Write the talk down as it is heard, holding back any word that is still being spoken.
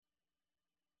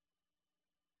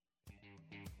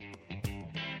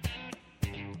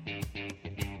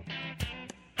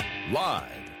Live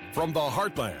from the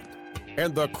heartland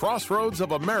and the crossroads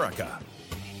of America,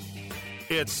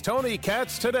 it's Tony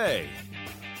Katz Today.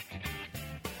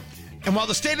 And while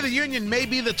the State of the Union may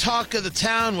be the talk of the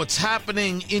town, what's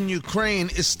happening in Ukraine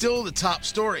is still the top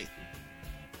story.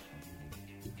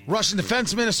 Russian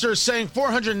defense minister is saying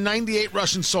 498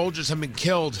 Russian soldiers have been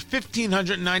killed,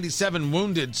 1,597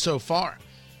 wounded so far.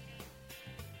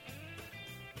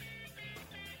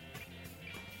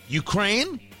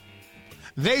 Ukraine?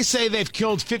 They say they've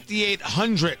killed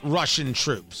 5,800 Russian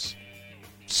troops.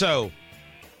 So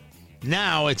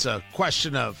now it's a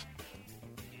question of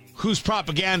whose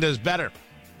propaganda is better.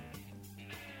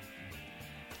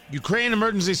 Ukraine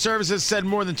Emergency Services said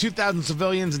more than 2,000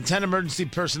 civilians and 10 emergency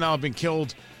personnel have been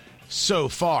killed so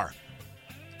far.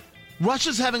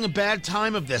 Russia's having a bad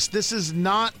time of this. This is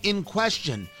not in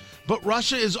question. But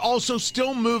Russia is also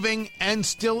still moving and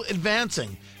still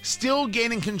advancing, still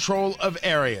gaining control of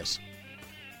areas.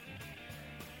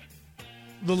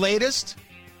 The latest,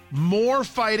 more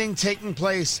fighting taking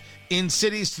place in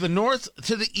cities to the north,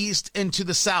 to the east, and to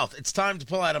the south. It's time to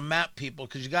pull out a map, people,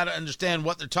 because you got to understand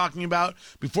what they're talking about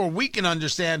before we can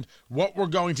understand what we're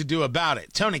going to do about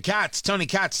it. Tony Katz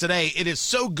Today. It is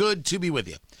so good to be with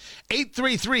you.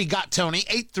 833-GOT-TONY,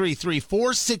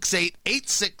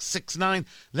 833-468-8669.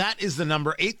 That is the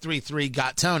number,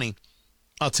 833-GOT-TONY.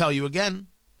 I'll tell you again.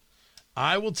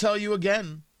 I will tell you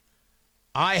again.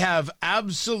 I have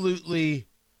absolutely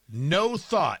no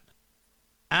thought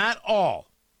at all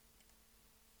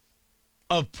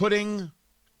of putting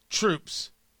troops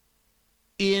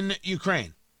in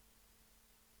Ukraine.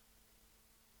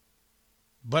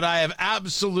 But I have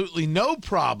absolutely no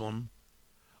problem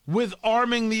with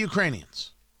arming the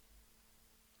Ukrainians.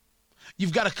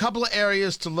 You've got a couple of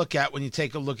areas to look at when you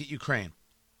take a look at Ukraine.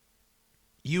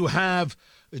 You have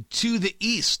to the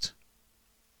east,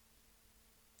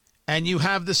 and you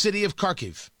have the city of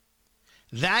Kharkiv.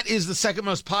 That is the second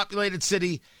most populated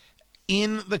city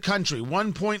in the country,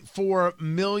 1.4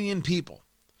 million people.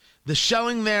 The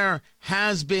shelling there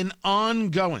has been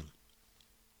ongoing.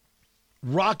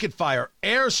 Rocket fire,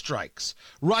 airstrikes,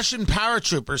 Russian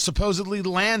paratroopers supposedly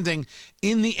landing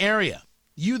in the area.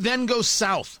 You then go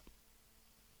south,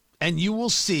 and you will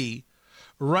see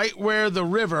right where the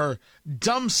river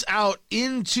dumps out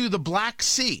into the Black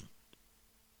Sea.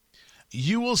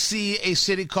 You will see a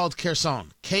city called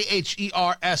Kherson,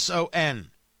 Kherson.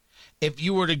 If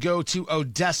you were to go to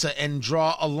Odessa and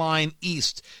draw a line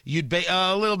east, you'd be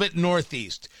a little bit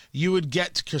northeast. You would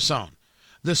get to Kherson.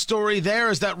 The story there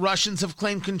is that Russians have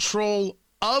claimed control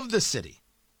of the city.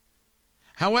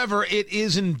 However, it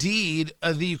is indeed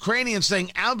the Ukrainians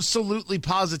saying absolutely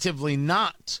positively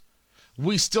not.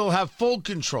 We still have full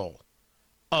control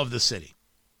of the city.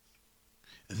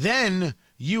 Then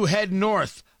you head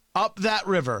north up that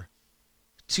river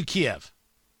to Kiev.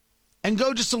 And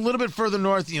go just a little bit further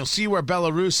north, and you'll see where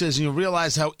Belarus is, and you'll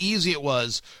realize how easy it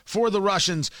was for the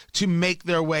Russians to make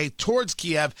their way towards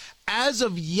Kiev as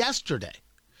of yesterday.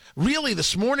 Really,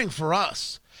 this morning for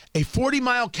us, a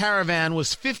 40-mile caravan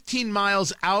was 15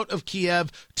 miles out of Kiev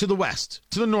to the west,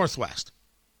 to the northwest.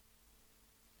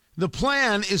 The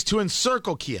plan is to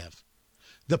encircle Kiev.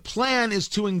 The plan is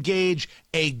to engage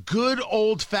a good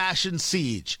old-fashioned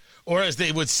siege, or as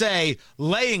they would say,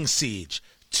 laying siege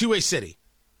to a city,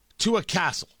 to a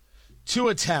castle, to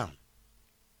a town.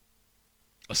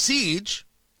 A siege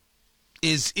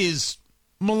is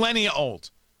millennia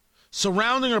old.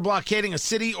 Surrounding or blockading a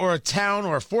city or a town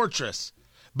or a fortress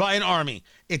by an army.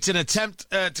 It's an attempt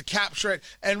to capture it,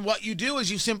 and what you do is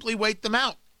you simply wait them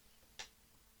out.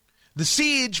 The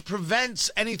siege prevents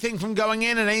anything from going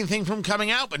in and anything from coming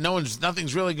out, but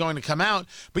nothing's really going to come out,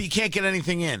 but you can't get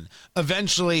anything in.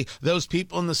 Eventually, those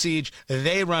people in the siege,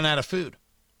 they run out of food.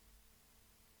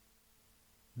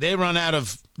 They run out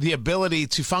of the ability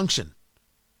to function,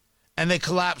 and they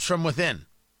collapse from within.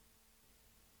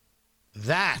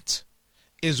 That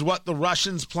is what the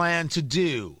Russians plan to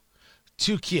do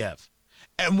to Kiev.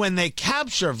 And when they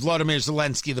capture Volodymyr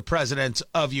Zelensky, the president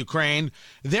of Ukraine,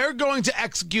 they're going to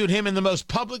execute him in the most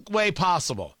public way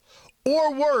possible.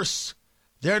 Or worse,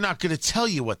 they're not going to tell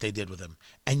you what they did with him,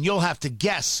 and you'll have to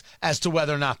guess as to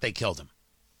whether or not they killed him.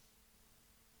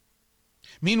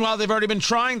 Meanwhile, they've already been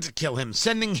trying to kill him,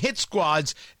 sending hit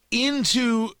squads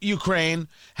into Ukraine,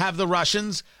 have the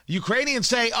Russians. Ukrainians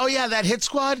say, oh, yeah, that hit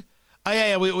squad? Oh,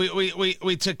 yeah,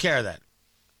 we took care of that.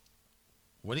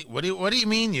 What do you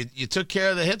mean you took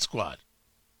care of the hit squad?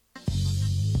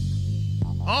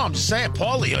 Oh, I'm just saying,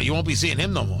 Paulie, you won't be seeing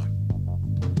him no more.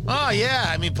 Oh, yeah,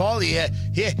 I mean, Paulie,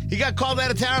 he got called out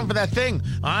of town for that thing.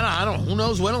 I don't, who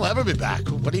knows when he'll ever be back.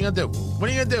 What are you going to do?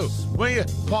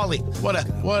 Paulie,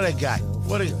 what a guy.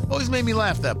 Always made me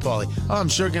laugh, that Paulie. Oh, I'm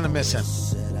sure going to miss him.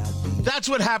 That's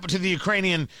what happened to the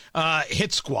Ukrainian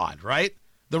hit squad, right?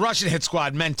 The Russian hit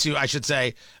squad meant to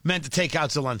take out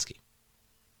Zelensky.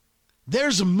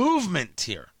 There's a movement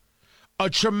here. A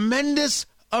tremendous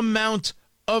amount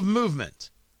of movement.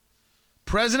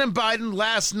 President Biden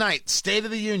last night, State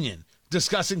of the Union,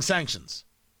 discussing sanctions.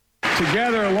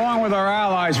 Together, along with our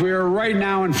allies, we are right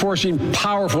now enforcing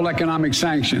powerful economic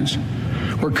sanctions.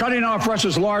 We're cutting off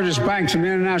Russia's largest banks in the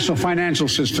international financial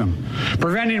system,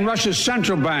 preventing Russia's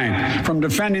central bank from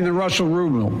defending the Russian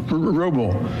ruble,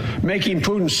 making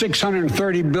Putin's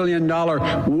 $630 billion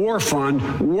war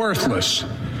fund worthless.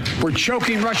 We're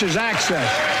choking Russia's access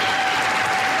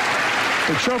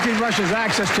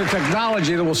to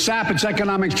technology that will sap its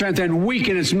economic strength and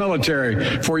weaken its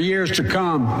military for years to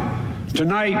come.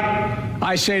 Tonight,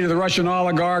 I say to the Russian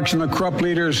oligarchs and the corrupt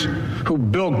leaders who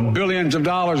built billions of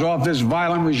dollars off this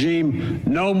violent regime,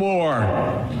 no more.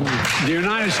 The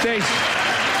United States,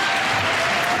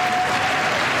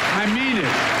 I mean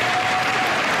it.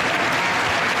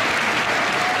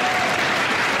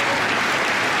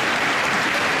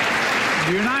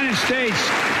 The United States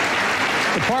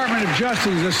Department of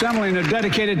Justice is assembling a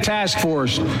dedicated task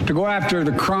force to go after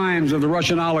the crimes of the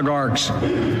Russian oligarchs.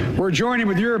 We're joining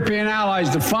with European allies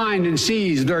to find and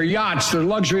seize their yachts, their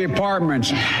luxury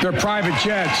apartments, their private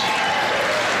jets.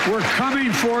 We're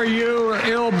coming for your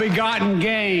ill-begotten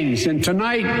gains. And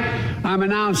tonight, I'm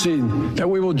announcing that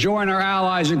we will join our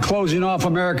allies in closing off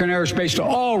American airspace to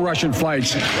all Russian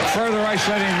flights, further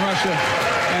isolating Russia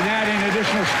and adding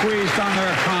additional squeeze on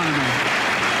their economy.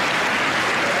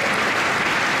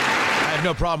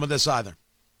 No problem with this either.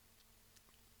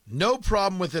 No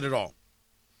problem with it at all.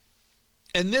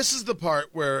 And this is the part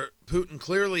where Putin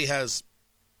clearly has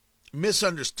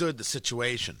misunderstood the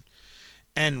situation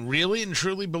and really and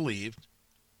truly believed.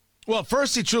 Well,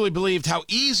 first he truly believed how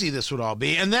easy this would all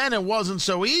be, and then it wasn't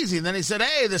so easy. And then he said,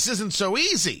 hey, this isn't so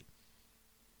easy.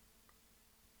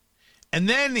 And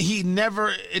then it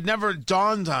never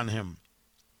dawned on him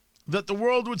that the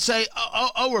world would say,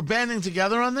 oh, we're banding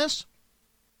together on this?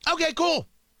 Okay, cool.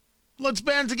 Let's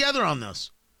band together on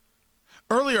this.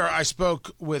 Earlier, I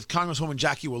spoke with Congresswoman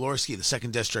Jackie Walorski, the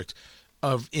 2nd District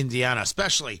of Indiana,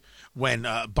 especially when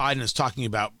Biden is talking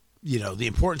about, the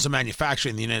importance of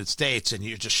manufacturing in the United States, and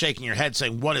you're just shaking your head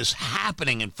saying, what is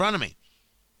happening in front of me?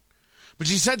 But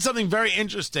she said something very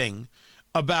interesting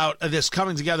about this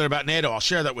coming together about NATO. I'll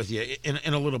share that with you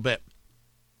in a little bit.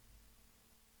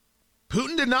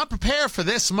 Putin did not prepare for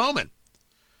this moment.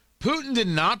 Putin did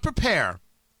not prepare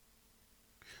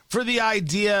for the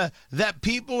idea that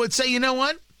people would say, you know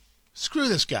what? Screw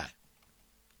this guy.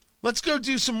 Let's go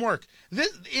do some work.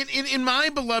 In my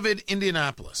beloved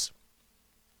Indianapolis,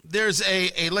 there's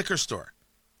a liquor store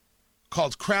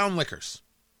called Crown Liquors.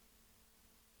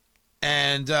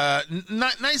 And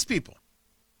nice people.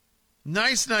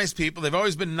 Nice people. They've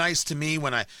always been nice to me.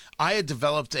 When I had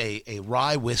developed a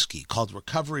rye whiskey called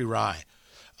Recovery Rye.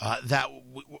 That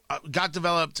got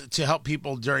developed to help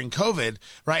people during COVID,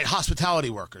 right?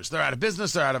 Hospitality workers. They're out of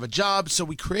business. They're out of a job. So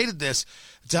we created this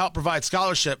to help provide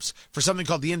scholarships for something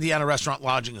called the Indiana Restaurant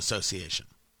Lodging Association.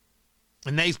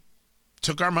 And they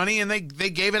took our money and they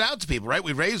gave it out to people, right?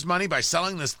 We raised money by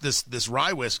selling this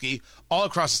rye whiskey all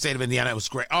across the state of Indiana. It was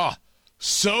great. Oh,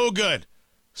 so good.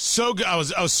 So good. I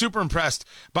was super impressed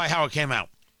by how it came out.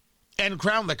 And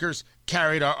Crown Liquors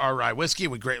carried our rye whiskey.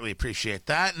 We greatly appreciate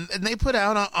that. And they put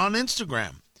out on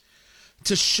Instagram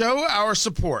to show our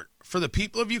support for the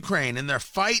people of Ukraine in their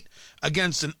fight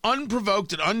against an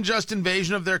unprovoked and unjust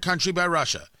invasion of their country by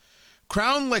Russia.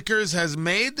 Crown Liquors has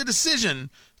made the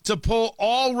decision to pull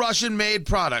all Russian-made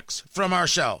products from our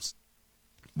shelves.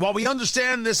 While we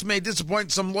understand this may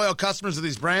disappoint some loyal customers of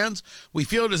these brands, we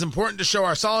feel it is important to show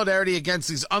our solidarity against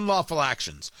these unlawful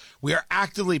actions. We are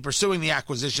actively pursuing the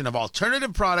acquisition of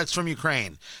alternative products from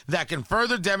Ukraine that can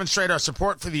further demonstrate our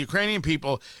support for the Ukrainian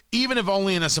people, even if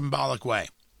only in a symbolic way.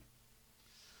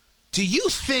 Do you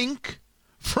think,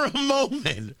 for a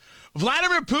moment,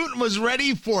 Vladimir Putin was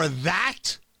ready for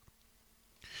that?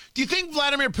 Do you think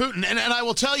Vladimir Putin, and I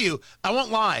will tell you, I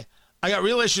won't lie, I got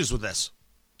real issues with this.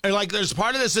 Like, there's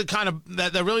part of this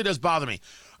that really does bother me.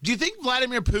 Do you think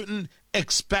Vladimir Putin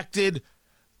expected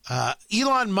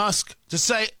Elon Musk to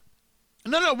say,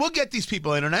 no, we'll get these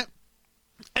people internet,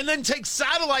 and then take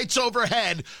satellites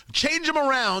overhead, change them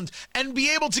around, and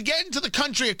be able to get into the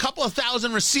country a couple of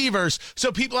thousand receivers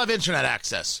so people have internet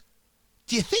access?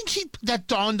 Do you think that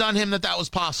dawned on him that was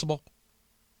possible?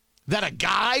 That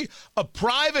a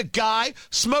private guy,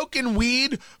 smoking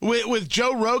weed with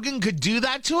Joe Rogan could do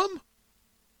that to him?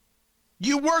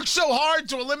 You work so hard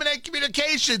to eliminate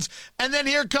communications, and then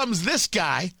here comes this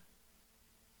guy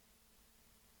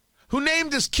who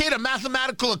named his kid a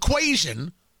mathematical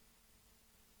equation,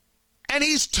 and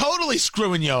he's totally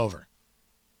screwing you over.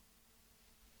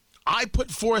 I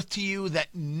put forth to you that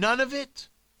none of it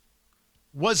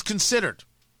was considered.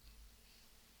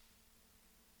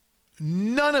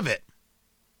 None of it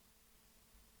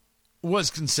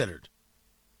was considered.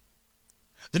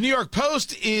 The New York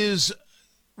Post is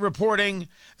reporting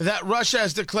that Russia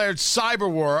has declared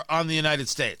cyber war on the United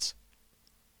States.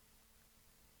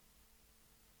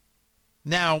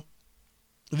 Now,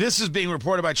 this is being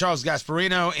reported by Charles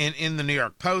Gasparino in the New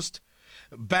York Post.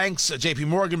 Banks, JP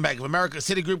Morgan, Bank of America,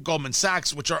 Citigroup, Goldman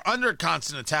Sachs, which are under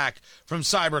constant attack from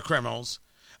cyber criminals,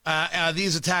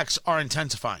 these attacks are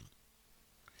intensifying.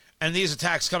 And these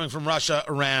attacks coming from Russia,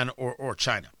 Iran, or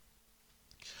China.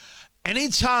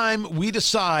 Anytime we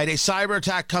decide a cyber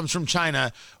attack comes from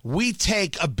China, we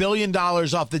take $1 billion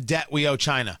off the debt we owe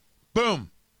China. Boom.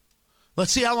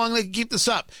 Let's see how long they can keep this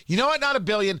up. You know what? Not $1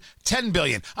 billion, $10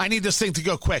 billion. I need this thing to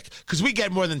go quick because we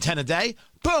get more than 10 a day.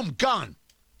 Boom, gone.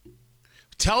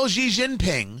 Tell Xi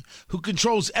Jinping, who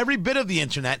controls every bit of the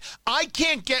internet, I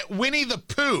can't get Winnie the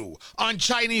Pooh on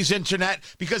Chinese internet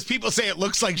because people say it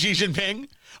looks like Xi Jinping.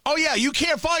 Oh, yeah, you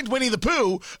can't find Winnie the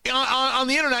Pooh on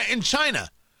the internet in China.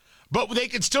 But they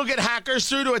can still get hackers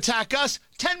through to attack us.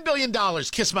 $10 billion,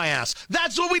 kiss my ass.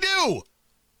 That's what we do.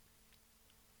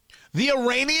 The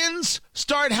Iranians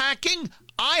start hacking.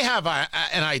 I have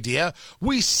an idea.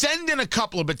 We send in a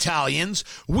couple of battalions.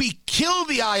 We kill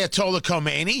the Ayatollah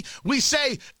Khomeini. We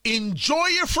say, enjoy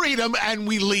your freedom, and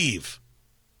we leave.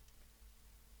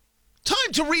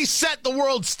 Time to reset the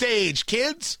world stage,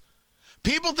 kids.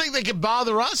 People think they can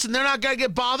bother us, and they're not going to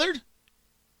get bothered.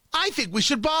 I think we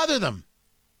should bother them.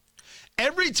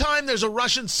 Every time there's a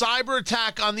Russian cyber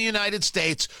attack on the United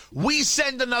States, we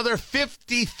send another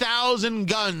 50,000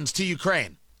 guns to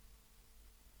Ukraine.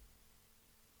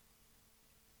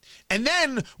 And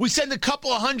then we send a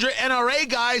couple of hundred NRA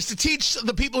guys to teach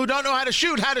the people who don't know how to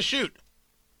shoot.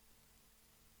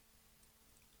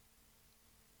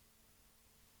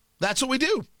 That's what we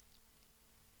do.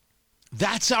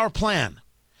 That's our plan.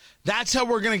 That's how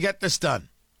we're going to get this done.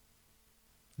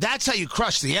 That's how you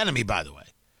crush the enemy, by the way.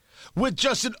 With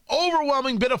just an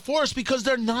overwhelming bit of force because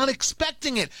they're not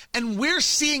expecting it. And we're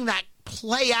seeing that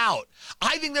play out.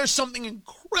 I think there's something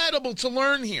incredible to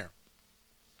learn here.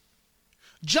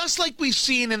 Just like we've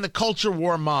seen in the culture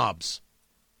war mobs.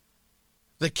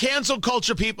 The cancel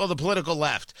culture people of the political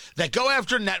left that go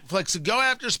after Netflix and go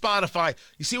after Spotify.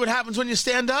 You see what happens when you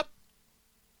stand up?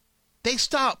 They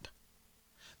stop.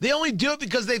 They only do it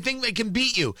because they think they can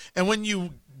beat you. And when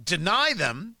you deny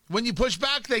them, when you push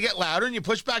back, they get louder, and you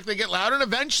push back, they get louder, and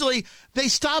eventually they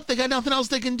stop. They got nothing else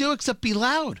they can do except be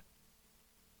loud.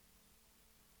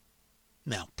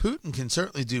 Now, Putin can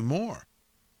certainly do more,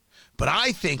 but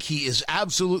I think he is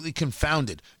absolutely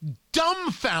confounded,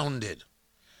 dumbfounded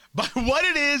by what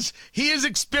it is he is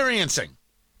experiencing,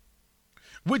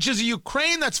 which is a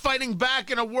Ukraine that's fighting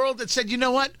back in a world that said, you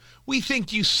know what? We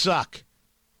think you suck.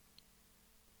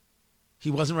 He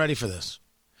wasn't ready for this.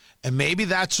 And maybe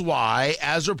that's why,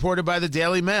 as reported by the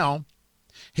Daily Mail,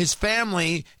 his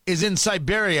family is in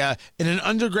Siberia in an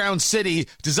underground city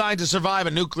designed to survive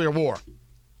a nuclear war.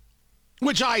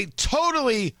 Which I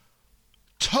totally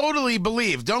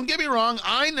believe. Don't get me wrong.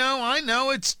 I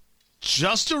know. It's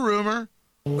just a rumor.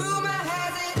 Rumor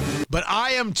has it. But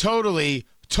I am totally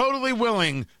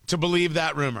willing to believe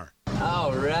that rumor.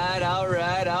 All right.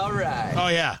 Oh,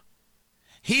 yeah.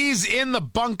 He's in the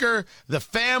bunker. The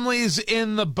family's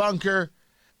in the bunker.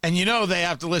 And you know they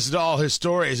have to listen to all his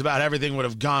stories about everything would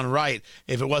have gone right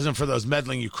if it wasn't for those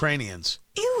meddling Ukrainians.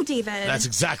 Ew, David. That's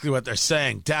exactly what they're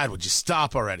saying. Dad, would you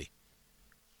stop already?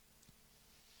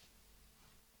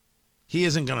 He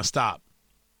isn't going to stop.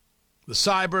 The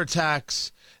cyber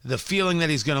attacks, the feeling that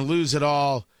he's going to lose it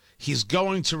all, he's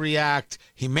going to react.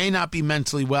 He may not be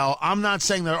mentally well. I'm not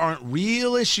saying there aren't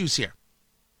real issues here,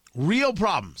 real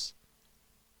problems.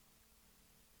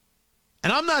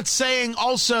 And I'm not saying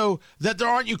also that there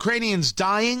aren't Ukrainians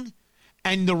dying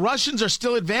and the Russians are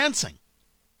still advancing.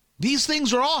 These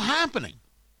things are all happening.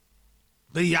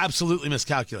 But he absolutely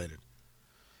miscalculated.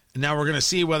 And now we're going to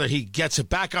see whether he gets it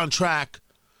back on track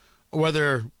or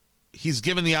whether he's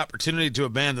given the opportunity to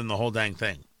abandon the whole dang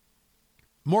thing.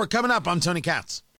 More coming up. I'm Tony Katz.